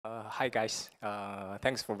Hi guys,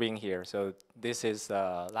 thanks for being here. So this is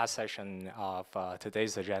the last session of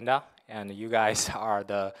today's agenda, and you guys are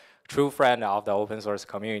the true friend of the open source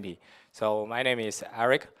community. So my name is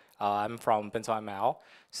Eric. I'm from BentoML.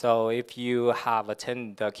 So if you have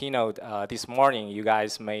attended the keynote this morning, you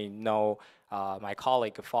guys may know my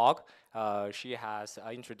colleague Fog. She has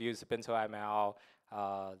introduced BentoML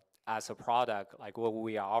as a product like what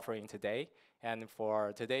we are offering today. And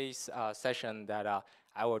for today's session, that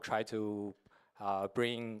I will try to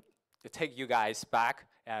take you guys back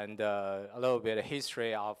and a little bit of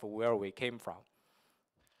history of where we came from.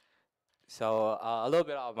 So a little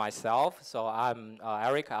bit of myself. So I'm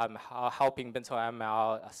Eric. I'm helping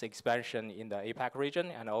BentoML's expansion in the APAC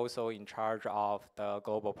region and also in charge of the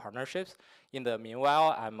global partnerships. In the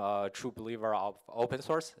meanwhile, I'm a true believer of open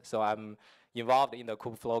source. So I'm involved in the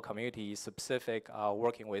Kubeflow community, specific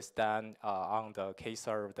working with Dan on the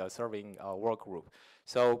K-serve, the serving work group.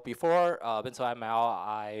 So before BentoML,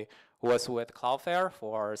 I was with Cloudflare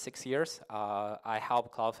for 6 years. I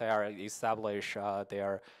helped Cloudflare establish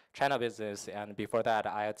their China business, and before that,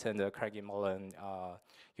 I attended Carnegie Mellon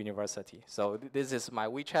University. So this is my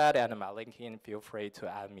WeChat and my LinkedIn. Feel free to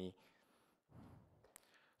add me.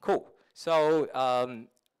 Cool. So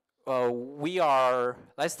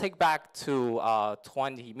let's take back to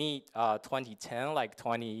 2010, like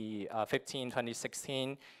 2015,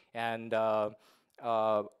 2016, and our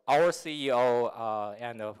CEO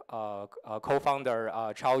and co-founder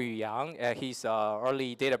Chaoyu Yang, he's an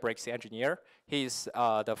early Databricks engineer. He's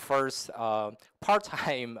the first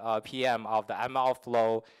part-time PM of the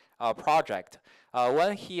MLflow project.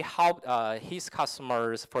 When he helped his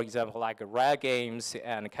customers, for example, like Rare Games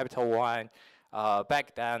and Capital One,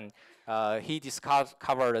 back then, he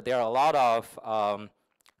discovered there are a lot of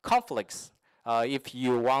conflicts if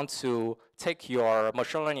you want to take your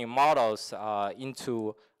machine learning models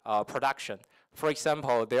into production. For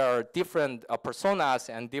example, there are different personas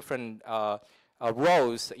and different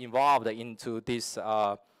roles involved into this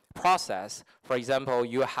process. For example,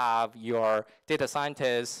 you have your data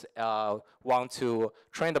scientists want to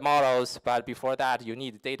train the models, but before that, you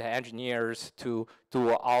need data engineers to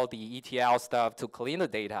do all the ETL stuff to clean the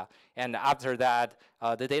data. And after that,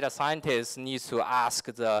 the data scientist needs to ask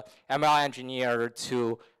the ML engineer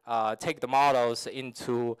to take the models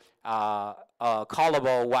into a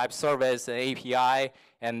callable web service and API,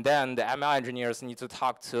 and then the ML engineers need to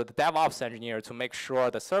talk to the DevOps engineer to make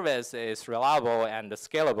sure the service is reliable and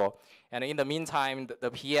scalable. And in the meantime,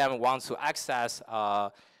 the PM wants to access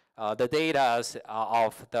the data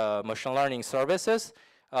of the machine learning services.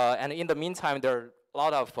 And in the meantime, there are a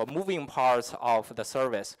lot of moving parts of the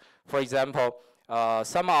service. For example,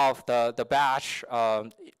 some of the batch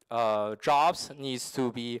jobs needs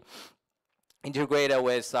to be integrated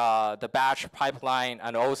with the batch pipeline,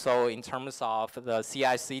 and also in terms of the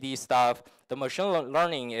CI/CD stuff. The machine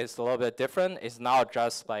learning is a little bit different. It's not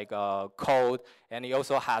just like code, and it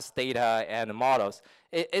also has data and models.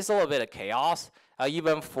 It's a little bit of chaos.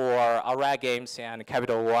 Even for Rare Games and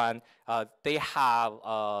Capital One, they have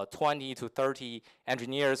 20 to 30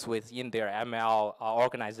 engineers within their ML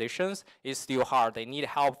organizations. It's still hard. They need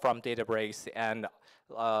help from Databricks and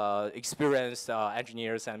experienced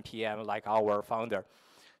engineers and PM like our founder.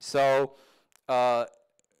 So back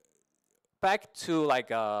to like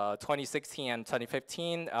 2016 and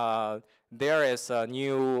 2015, there is a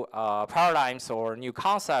new paradigms or new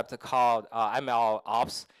concept called ML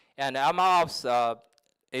Ops. And ML Ops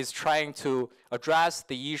is trying to address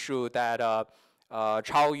the issue that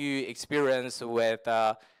Chaoyu experienced with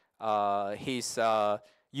his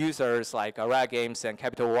users like Rare Games and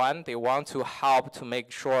Capital One. They want to help to make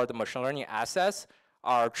sure the machine learning assets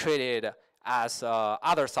are treated as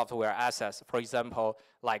other software assets, for example,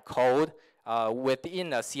 like code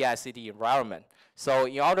within a CI/CD environment. So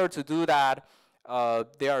in order to do that,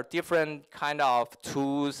 there are different kind of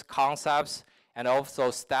tools, concepts, and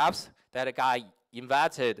also steps that got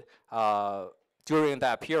invented during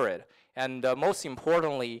that period. And most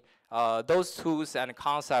importantly, those tools and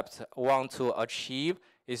concepts want to achieve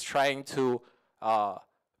is trying to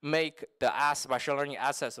make the machine learning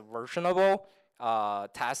assets versionable,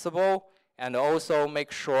 testable, and also make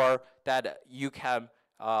sure that you can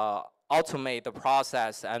automate the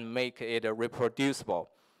process and make it reproducible.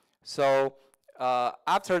 So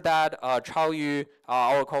after that, Chaoyu,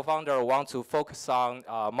 our co-founder, wants to focus on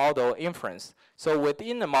model inference. So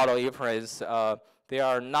within the model inference, they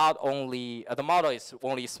are not only, the model is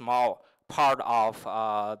only small part of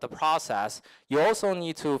the process. You also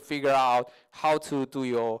need to figure out how to do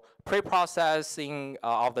your pre-processing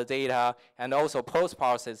of the data and also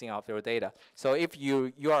post-processing of your data. So if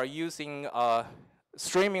you are using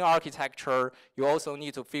streaming architecture, you also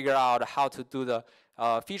need to figure out how to do the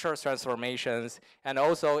feature transformations. And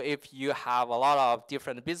also, if you have a lot of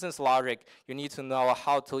different business logic, you need to know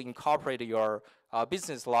how to incorporate your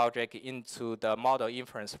business logic into the model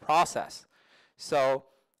inference process. So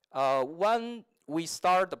when we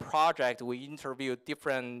start the project, we interview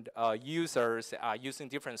different users using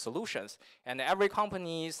different solutions. And every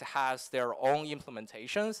company has their own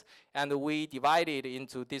implementations. And we divided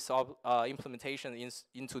into this implementation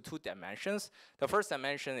into 2 dimensions. The first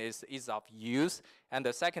dimension is ease of use. And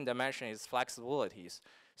the second dimension is flexibilities.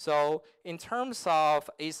 So in terms of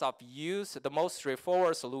ease of use, the most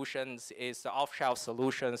straightforward solutions is the off-shelf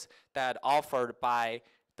solutions that offered by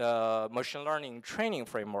the machine learning training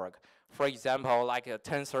framework. For example, like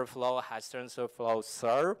TensorFlow has TensorFlow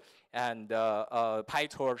Serve, and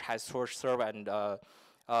PyTorch has Torch Serve, and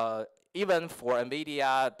even for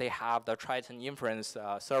NVIDIA, they have the Triton Inference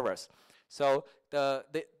servers. So the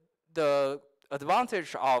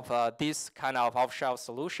advantage of this kind of off-shelf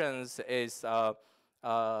solutions is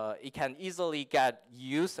it can easily get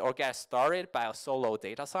used or get started by a solo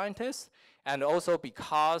data scientist, and also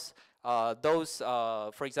because those,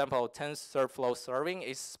 for example, TensorFlow serving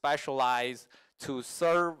is specialized to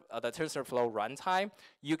serve the TensorFlow runtime.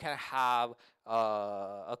 You can have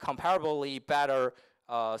a comparably better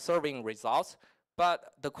serving results.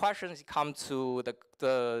 But the questions come to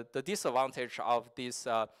the disadvantage of these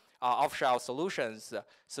off-shelf solutions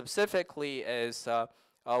specifically is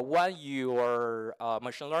when your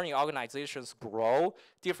machine learning organizations grow,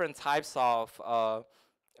 different types of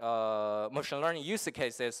machine learning use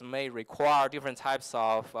cases may require different types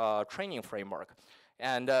of training framework.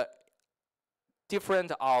 And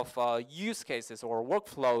different of use cases or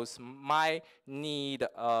workflows might need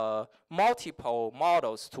multiple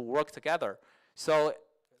models to work together. So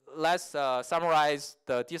let's summarize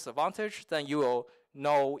the disadvantage, then you will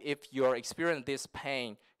know if you're experiencing this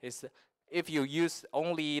pain. Is if you use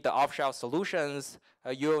only the off-shelf solutions,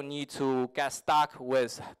 you'll need to get stuck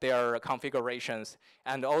with their configurations.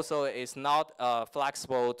 And also, it's not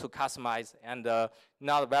flexible to customize and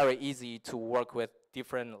not very easy to work with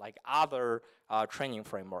different like other training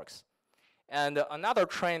frameworks. And another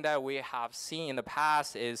trend that we have seen in the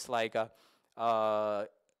past is like a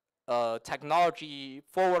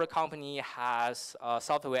technology-forward company has a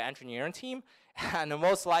software engineering team, and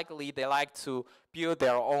most likely they like to build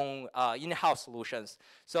their own in-house solutions.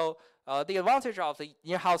 So the advantage of the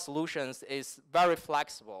in-house solutions is very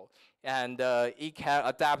flexible, and it can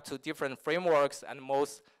adapt to different frameworks, and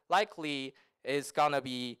most likely is gonna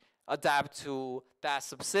be adapt to that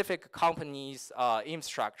specific company's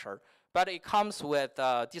infrastructure. But it comes with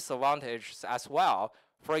disadvantages as well.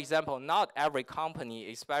 For example, not every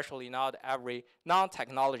company, especially not every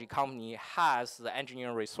non-technology company, has the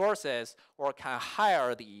engineering resources or can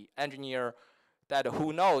hire the engineer that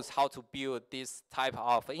who knows how to build this type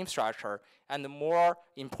of infrastructure. And more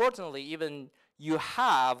importantly, even you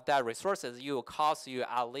have that resources, it will cost you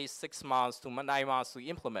at least 6 months to 9 months to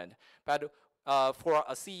implement. But for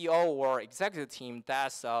a CEO or executive team,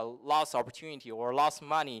 that's a lost opportunity or lost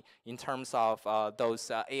money in terms of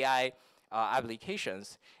those AI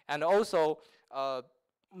applications. And also,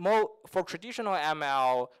 for traditional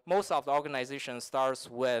ML, most of the organization starts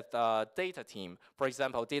with data team. For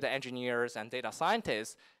example, data engineers and data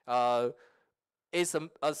scientists. Is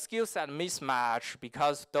a skill set mismatch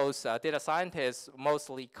because those data scientists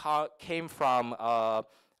mostly came from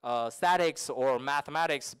statics or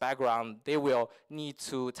mathematics background. They will need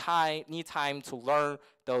time to learn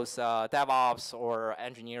those DevOps or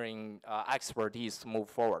engineering expertise to move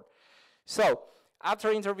forward. So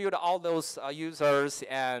after interviewed all those users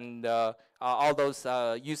and all those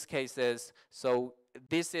use cases, so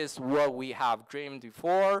this is what we have dreamed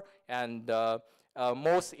before, and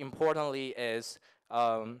most importantly is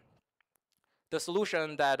the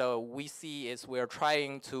solution that we see is we're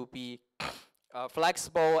trying to be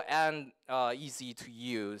flexible and easy to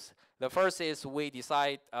use. The first is we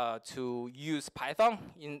decide to use Python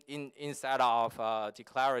instead of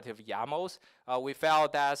declarative YAMLs. We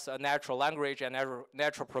felt that's a natural language and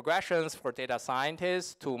natural progressions for data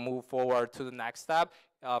scientists to move forward to the next step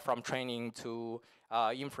from training to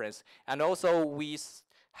inference. And also we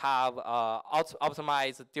have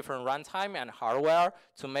optimized different runtime and hardware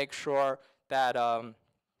to make sure that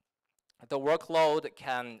the workload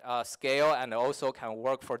can scale and also can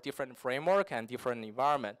work for different framework and different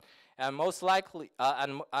environment. And most likely,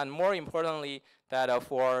 and more importantly, that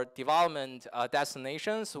for development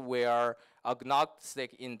destinations, we are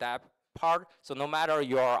agnostic in that part. So no matter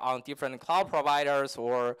you're on different cloud providers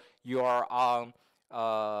or you're on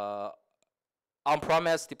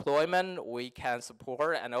on-premise deployment, we can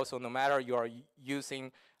support, and also no matter you're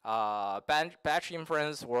using batch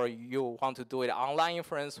inference or you want to do it online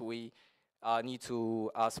inference, we need to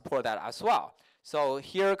support that as well. So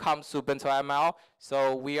here comes to BentoML.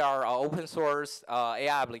 So we are an open source AI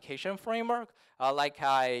application framework. Like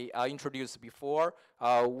I introduced before,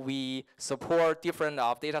 we support different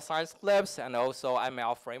data science labs and also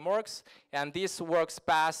ML frameworks. And this works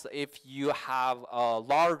best if you have a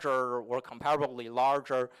larger or comparably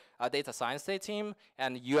larger data science team,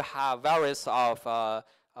 and you have various of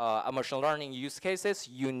machine learning use cases.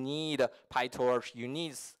 You need PyTorch, you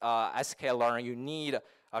need sklearn, you need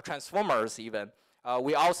transformers even.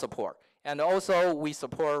 We all support. And also, we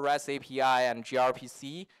support REST API and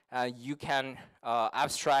gRPC. You can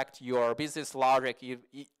abstract your business logic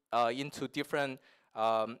into different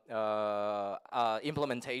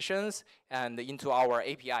implementations and into our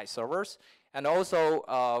API servers. And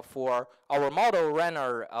also, for our model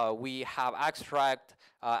runner, we have abstract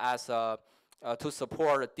as to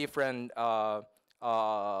support different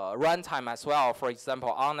runtime as well. For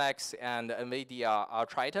example, Onyx and NVIDIA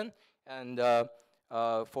Triton. And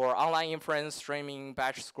for online inference, streaming,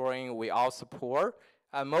 batch scoring, we all support.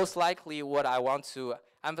 Most likely, what I want to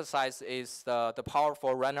emphasize is the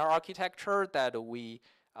powerful runner architecture that we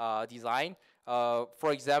design.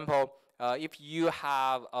 For example, if you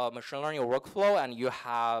have a machine learning workflow and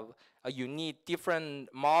you need different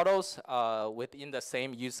models within the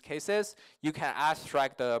same use cases, you can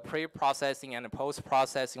abstract the pre-processing and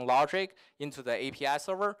post-processing logic into the API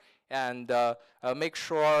server and make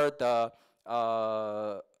sure the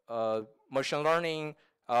machine learning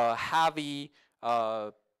heavy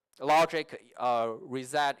logic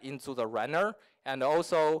reset into the runner. And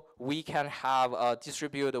also, we can have a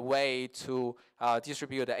distributed way to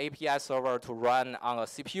distribute the API server to run on a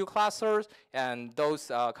CPU clusters and those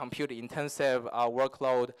compute-intensive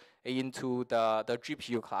workload into the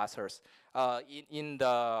GPU clusters. In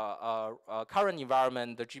the current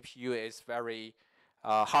environment, the GPU is very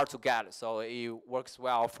hard to get, so it works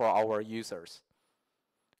well for our users.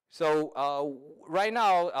 So right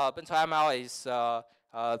now, BentoML is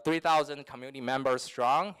 3,000 community members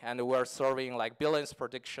strong, and we're serving like billions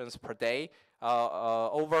predictions per day.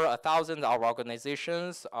 Over 1,000 of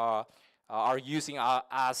organizations are using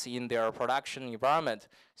us in their production environment.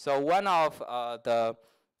 So one of the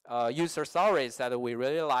user stories that we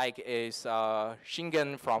really like is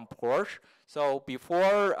Shingen from Porsche. So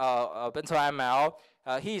before BentoML,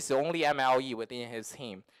 he's the only MLE within his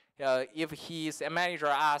team. If his manager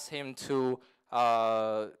asks him to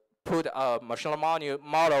put machine learning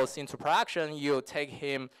models into production, it'll take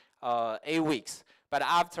him 8 weeks. But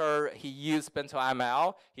after he used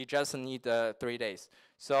BentoML, he just needs 3 days.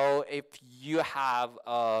 So if you have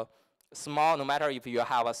a small, no matter if you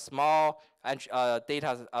have a small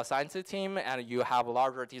data science team and you have a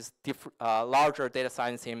larger data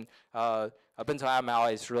science team,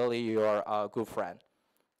 BentoML is really your good friend.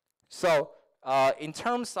 So in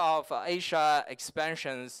terms of Asia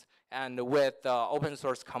expansions, and with the open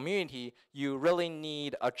source community, you really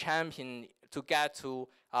need a champion to get to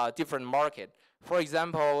different market. For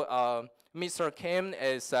example, Mr. Kim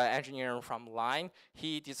is an engineer from Line.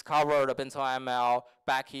 He discovered BentoML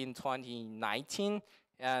back in 2019,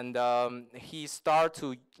 and he started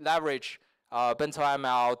to leverage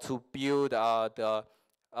BentoML to build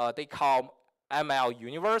they call ML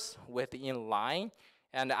universe within Line.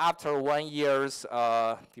 And after 1 year's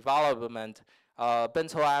development,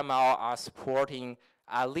 BentoML are supporting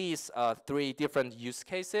at least 3 different use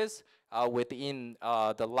cases within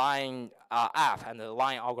the Line app and the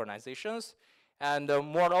Line organizations. And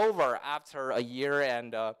moreover, after a year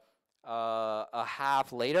and a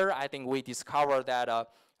half later, I think we discovered that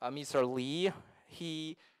Mr. Lee,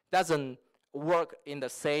 he doesn't work in the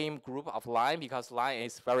same group of Line because Line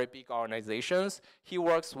is very big organizations. He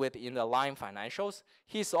works within the Line financials.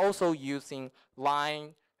 He's also using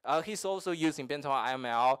Line. He's also using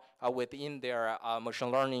BentoML within their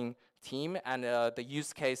machine learning team, and the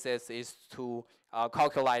use cases is to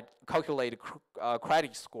calculate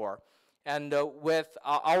credit score. And with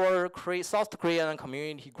our South Korean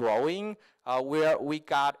community growing, we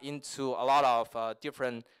got into a lot of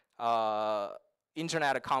different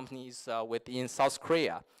internet companies within South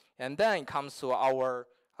Korea. And then it comes to our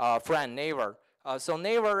friend NAVER. So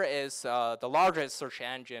NAVER is the largest search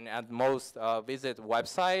engine and most visited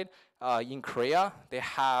website in Korea. They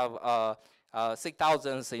have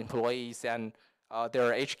 6,000 employees, and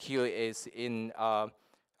their HQ is in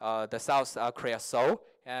the South Korea, Seoul.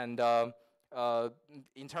 And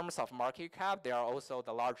in terms of market cap, they are also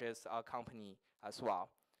the largest company as well.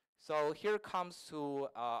 So here comes to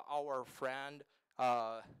our friend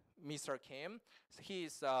Mr. Kim.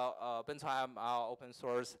 He's BentoML open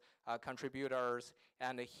source contributors,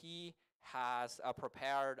 and he has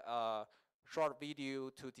prepared a short video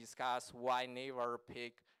to discuss why NAVER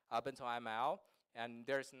picked BentoML, and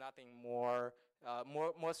there's nothing more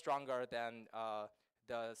stronger than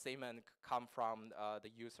the statement come from the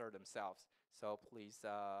user themselves. So please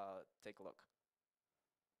take a look.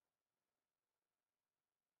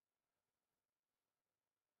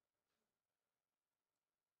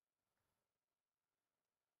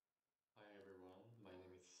 Hi everyone, my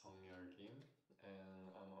name is Song Kim,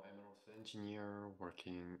 and I'm an MLOps engineer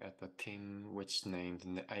working at the team which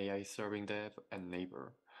named AI Serving Dev and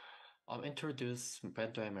NAVER. I'll introduce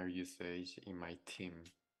BentoML usage in my team.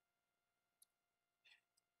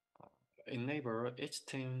 In NAVER, each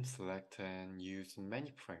team select and use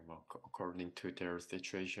many frameworks according to their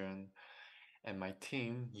situation, and my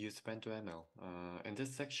team use BentoML. In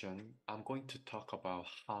this section, I'm going to talk about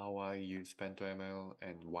how I use BentoML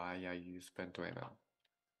and why I use BentoML.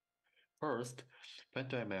 First,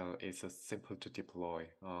 BentoML is simple to deploy.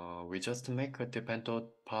 We just make a bento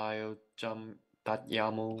pile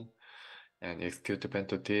 .yaml and execute the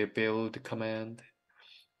bento build command,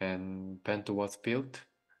 and bento was built,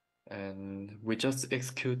 and we just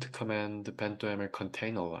execute command BentoML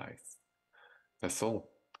containerize. That's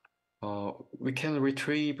all. We can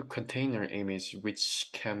retrieve container image which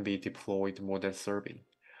can be deployed model serving.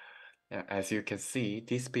 As you can see,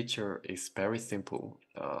 this picture is very simple.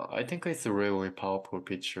 I think it's a really powerful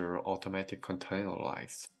picture, automatic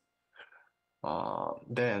containerize.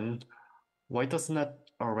 Then, why does not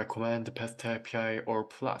recommend PEST API or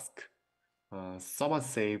Flask? Someone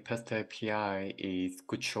say PEST API is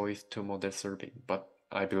good choice to model serving, but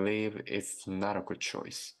I believe it's not a good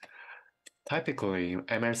choice. Typically,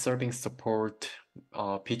 ML serving support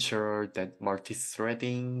feature that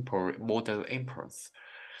multi-threading for model inference.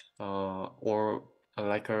 Or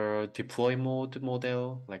like a deploy mode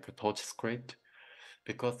model, like a touch script.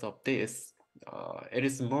 Because of this, it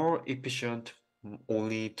is more efficient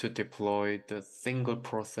only to deploy the single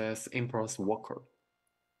process inference worker.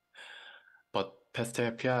 But PEST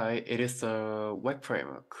API, it is a web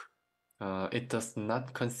framework. It does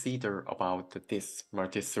not consider about this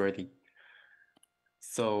multi-threading.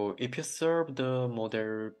 So if you serve the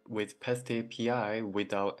model with PEST API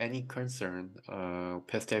without any concern,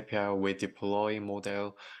 PEST API will deploy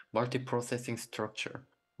model multiprocessing structure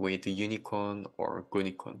with Unicorn or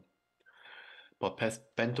Gunicon. But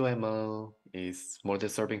BentoML is model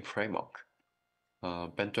serving framework.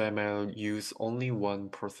 BentoML use only one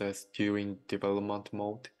process during development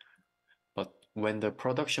mode, but when the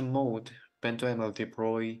production mode, BentoML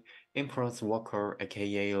deploy inference worker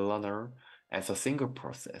aka runner as a single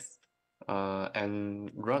process,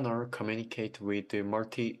 and runner communicate with the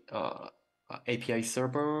API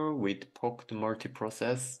server with poked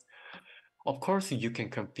multiprocess. Of course, you can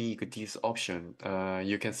configure this option.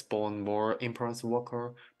 You can spawn more inference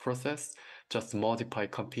worker process, just modify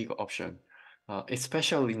config option.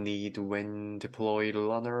 Especially need when deploy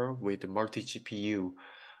runner with multi GPU.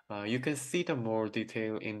 You can see the more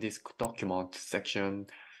detail in this document section,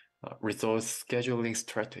 resource scheduling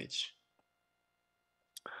strategy.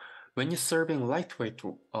 When you're serving lightweight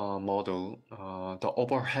model, the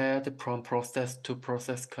overhead from process to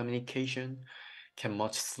process communication can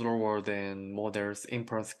much slower than models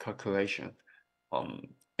inference calculation.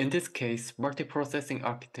 In this case, multiprocessing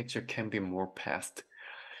architecture can be more fast.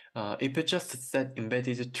 If you just set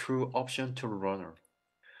embedded true option to runner,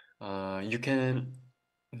 you can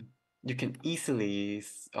easily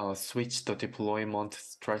switch the deployment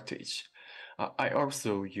strategy. I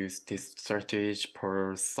also use this strategy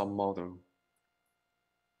for some model.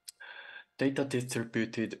 Data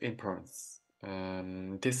distributed inference.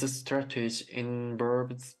 This strategy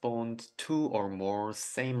involves spawn two or more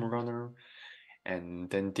same runner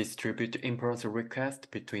and then distribute inference requests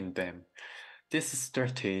between them. This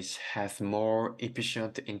strategy has more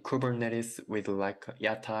efficient in Kubernetes with like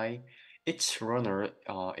Yatai. Each runner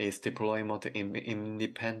is deployed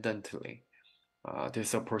independently.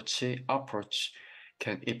 This approach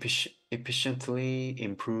can efficiently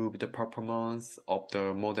improve the performance of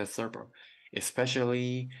the model server,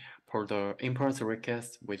 especially for the inference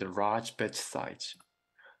requests with a large batch size.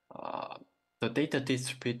 The data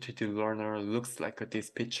distributed learner looks like this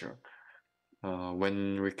picture.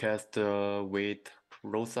 When request with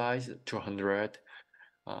row size 200,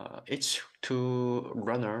 each two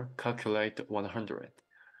runner calculate 100.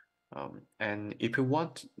 And if you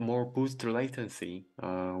want more boost latency,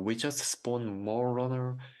 we just spawn more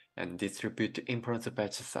runner and distribute inference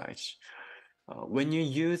batch size. When you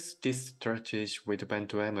use this strategy with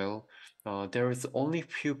BentoML, there is only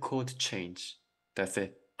few code change. That's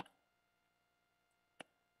it.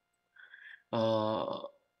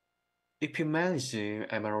 If you manage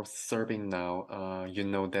ML serving now, you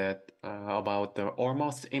know that about the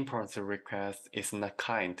almost inference request is not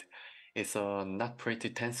kind. It's a not pretty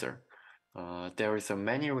tensor. There is a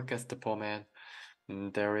many request format.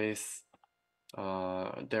 That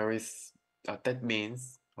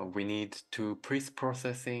means we need to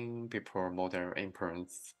pre-processing before model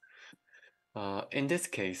inference. In this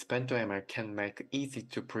case, BentoML can make easy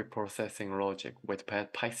to pre-processing logic with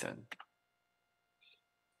Python.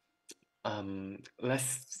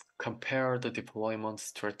 Let's compare the deployment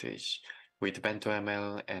strategy with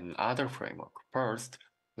BentoML and other framework. First,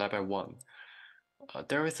 level 1.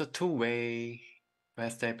 There is a two-way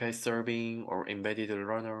REST API serving or embedded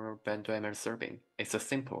runner BentoML serving. It's a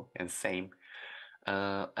simple and same.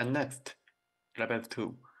 And next, level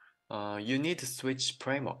 2. You need to switch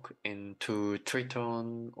framework into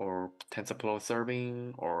Triton or TensorFlow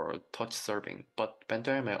serving or Touch serving, but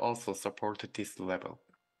BentoML also supports this level.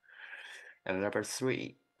 And level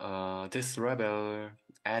 3, this level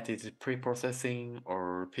added pre-processing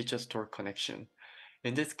or feature store connection.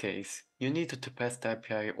 In this case, you need to pass the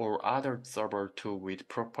API or other server tool with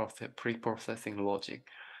pre-processing logic,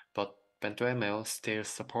 but BentoML still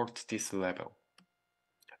supports this level.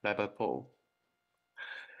 Level 4.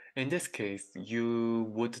 In this case, you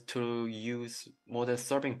would to use model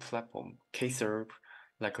serving platform, Kserve,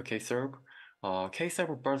 like a Kserve.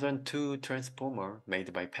 Kserve version 2 transformer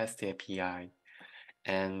made by Fast API,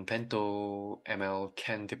 and BentoML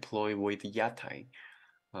can deploy with Yatai.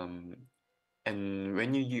 And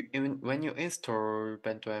when you install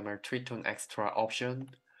BentoML Triton extra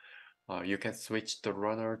option, you can switch the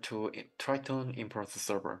runner to Triton inference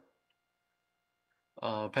server.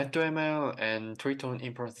 BentoML and Triton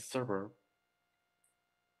inference server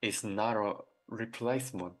is not a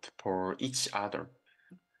replacement for each other.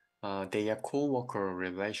 They are co-worker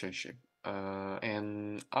relationship,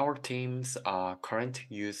 and our teams are currently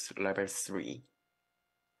use level 3.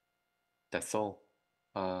 That's all.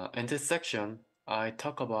 In this section, I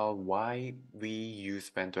talk about why we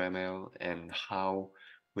use BentoML and how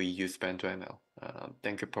we use BentoML.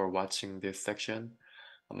 Thank you for watching this section.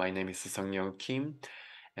 My name is Seungyeong Kim,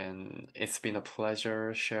 and it's been a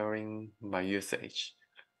pleasure sharing my usage.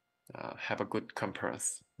 Have a good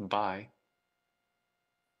conference. Bye.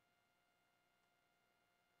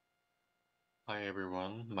 Hi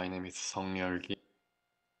everyone, my name is Seungyeol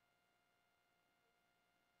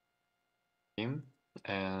Kim,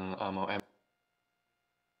 and I'm a Okay,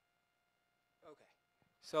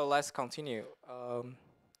 so let's continue.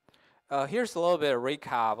 Here's a little bit of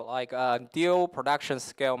recap, like deal production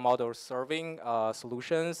scale model serving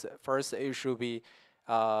solutions. First, it should be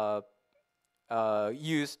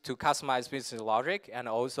used to customize business logic and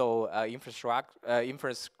also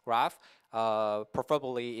inference graph,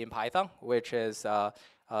 preferably in Python, which is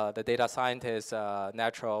the data scientist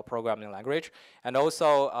natural programming language. And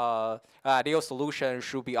also, ideal solution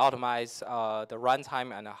should be optimize the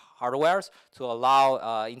runtime and hardwares to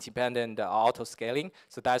allow independent auto scaling.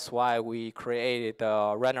 So that's why we created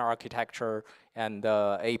the runner architecture and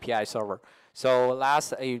the API server. So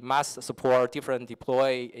last, it must support different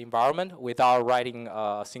deploy environment without writing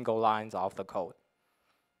single lines of the code.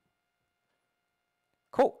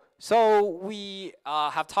 Cool. So we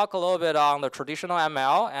have talked a little bit on the traditional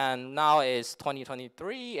ML, and now it's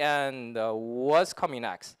 2023, and what's coming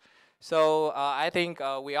next? So I think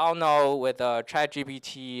we all know with the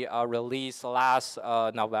ChatGPT release last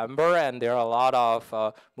November, and there are a lot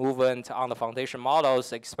of movement on the foundation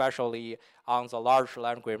models, especially on the large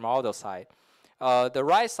language model side. The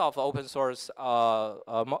rise of open source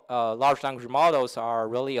large language models are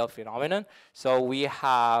really a phenomenon. So we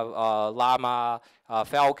have Llama,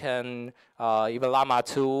 Falcon, even Llama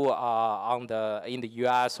 2 in the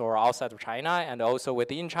US or outside of China, and also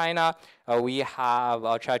within China, we have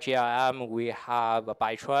ChatGLM, we have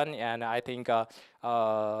Baichuan, and I think the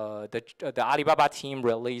Alibaba team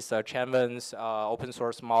released Chenwen's open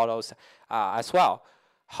source models as well.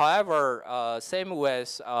 However, same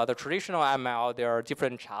with the traditional ML, there are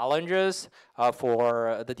different challenges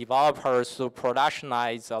for the developers to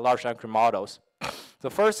productionize large language models. The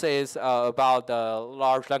first is about the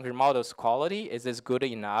large language models quality. Is this good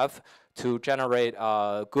enough to generate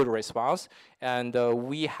a good response? And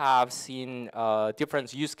we have seen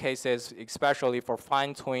different use cases, especially for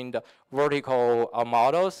fine-tuned vertical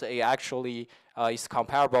models. It actually is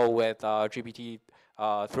comparable with GPT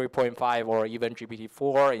 3.5 or even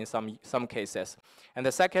GPT-4 in some cases. And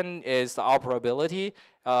the second is the operability.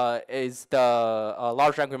 Is the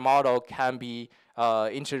large language model can be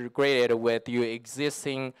integrated with your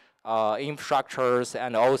existing infrastructures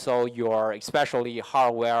and also your especially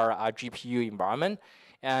hardware GPU environment.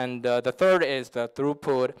 And the third is the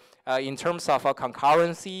throughput. In terms of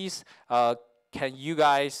concurrencies, can you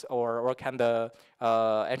guys or can the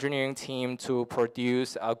engineering team to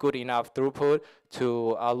produce a good enough throughput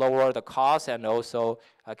to lower the cost and also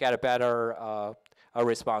get a better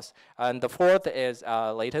response? And the fourth is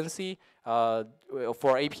latency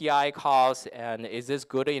for API calls, and is this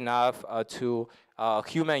good enough to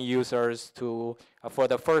human users to for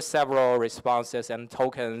the first several responses and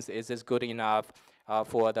tokens? Is this good enough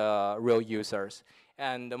for the real users?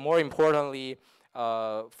 And more importantly,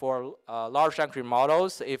 for large language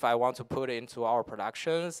models, if I want to put it into our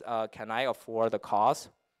productions, can I afford the cost?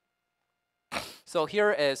 So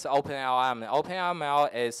here is OpenLM.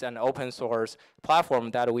 OpenML is an open source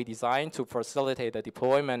platform that we designed to facilitate the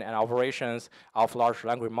deployment and operations of large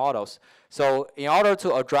language models. So in order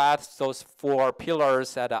to address those 4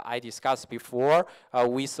 pillars that I discussed before,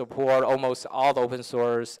 we support almost all the open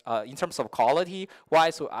source in terms of quality.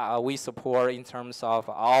 We support in terms of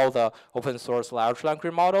all the open source large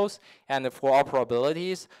language models. And for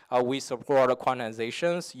operabilities, we support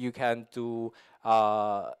quantizations. You can do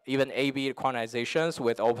even A/B quantizations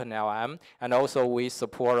with OpenLM, and also we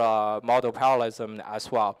support model parallelism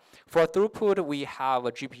as well. For throughput, we have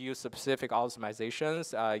GPU-specific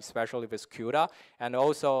optimizations, especially with CUDA, and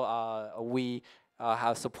also we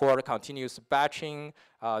have support continuous batching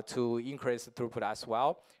to increase the throughput as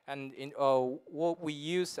well. And what we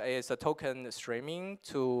use is a token streaming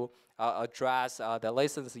to address the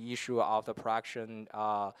latency issue of the production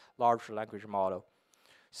large language model.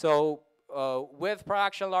 So with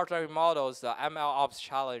production large language models, the MLOps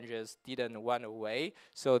challenges didn't went away.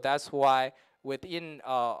 So that's why within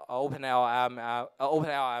OpenLM,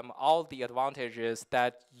 all the advantages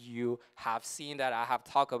that you have seen that I have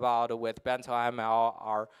talked about with BentoML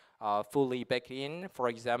are fully baked in. For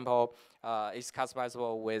example, it's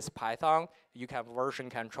customizable with Python. You can version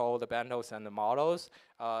control the bentos and the models.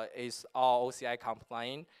 It's all OCI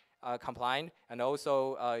compliant. And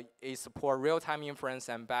also it support real-time inference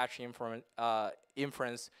and batch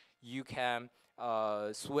inference. You can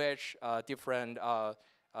switch different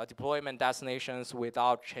deployment destinations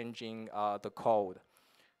without changing the code.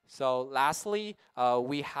 So lastly,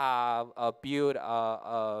 we have built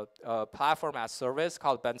a platform as service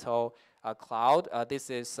called Bento Cloud.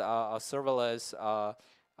 This is a serverless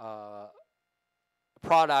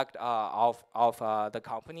product of the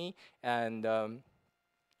company, and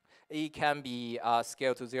it can be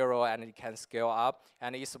scaled to 0 and it can scale up,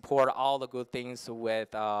 and it supports all the good things with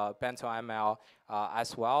BentoML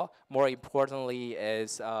as well. More importantly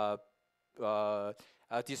is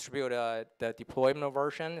distribute the deployment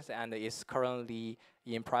versions, and is currently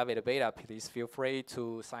in private beta. Please feel free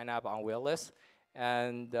to sign up on waitlist.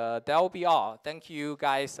 And that will be all. Thank you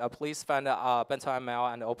guys. Please find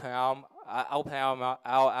BentoML and OpenLM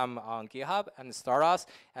on GitHub and start us.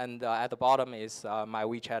 And at the bottom is my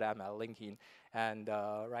WeChat and my LinkedIn. And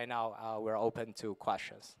right now we're open to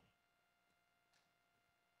questions.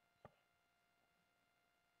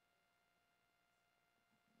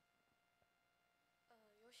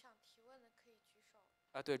 有想提问的可以举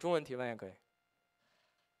手。对，中文提问也可以。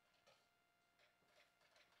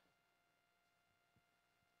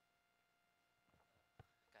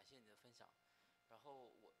感谢你的分享。然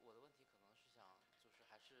后我的问题可能是想，就是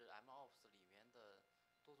还是 MLOps 里面的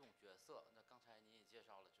多种角色。那刚才您也介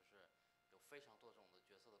绍了，就是有非常多种的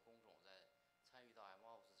角色的工种在参与到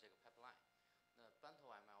MLOps 这个 pipeline。那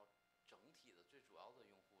BentoML 整体的最主要的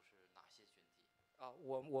用户是哪些群体？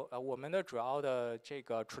我们的主要的这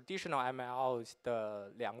个 traditional ML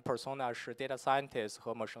的2个 persona 是 data scientist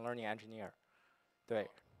和 machine learning engineer。对。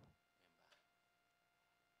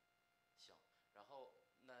行，然后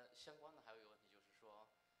那相关的还有一个问题就是说，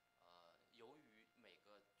由于每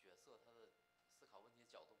个角色他的思考问题的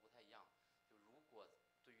角度不太一样，就如果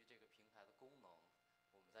对于这个平台的功能，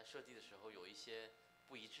我们在设计的时候有一些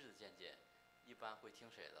不一致的见解，一般会听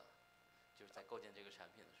谁的？就是在构建这个产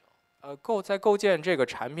品的时候。在构建这个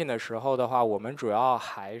产品的时候的话，我们主要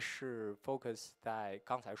还是 focus 在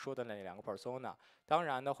刚才说的那2个 persona。当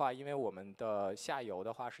然的话，因为我们的下游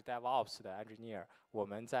的话是 DevOps 的 engineer， 我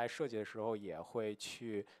们在设计的时候也会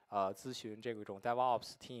去咨询这种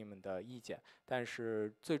DevOps team 的意见。但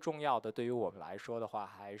是最重要的对于我们来说的话，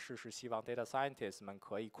还是希望 data scientists 们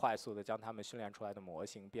可以快速的将他们训练出来的模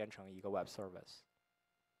型变成一个 web service。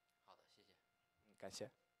好的，谢谢。感谢。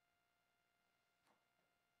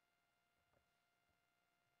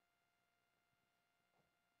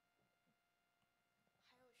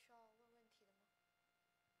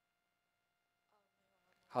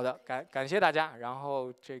好的，感谢大家，然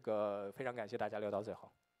后这个非常感谢大家留到最后，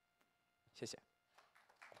谢谢。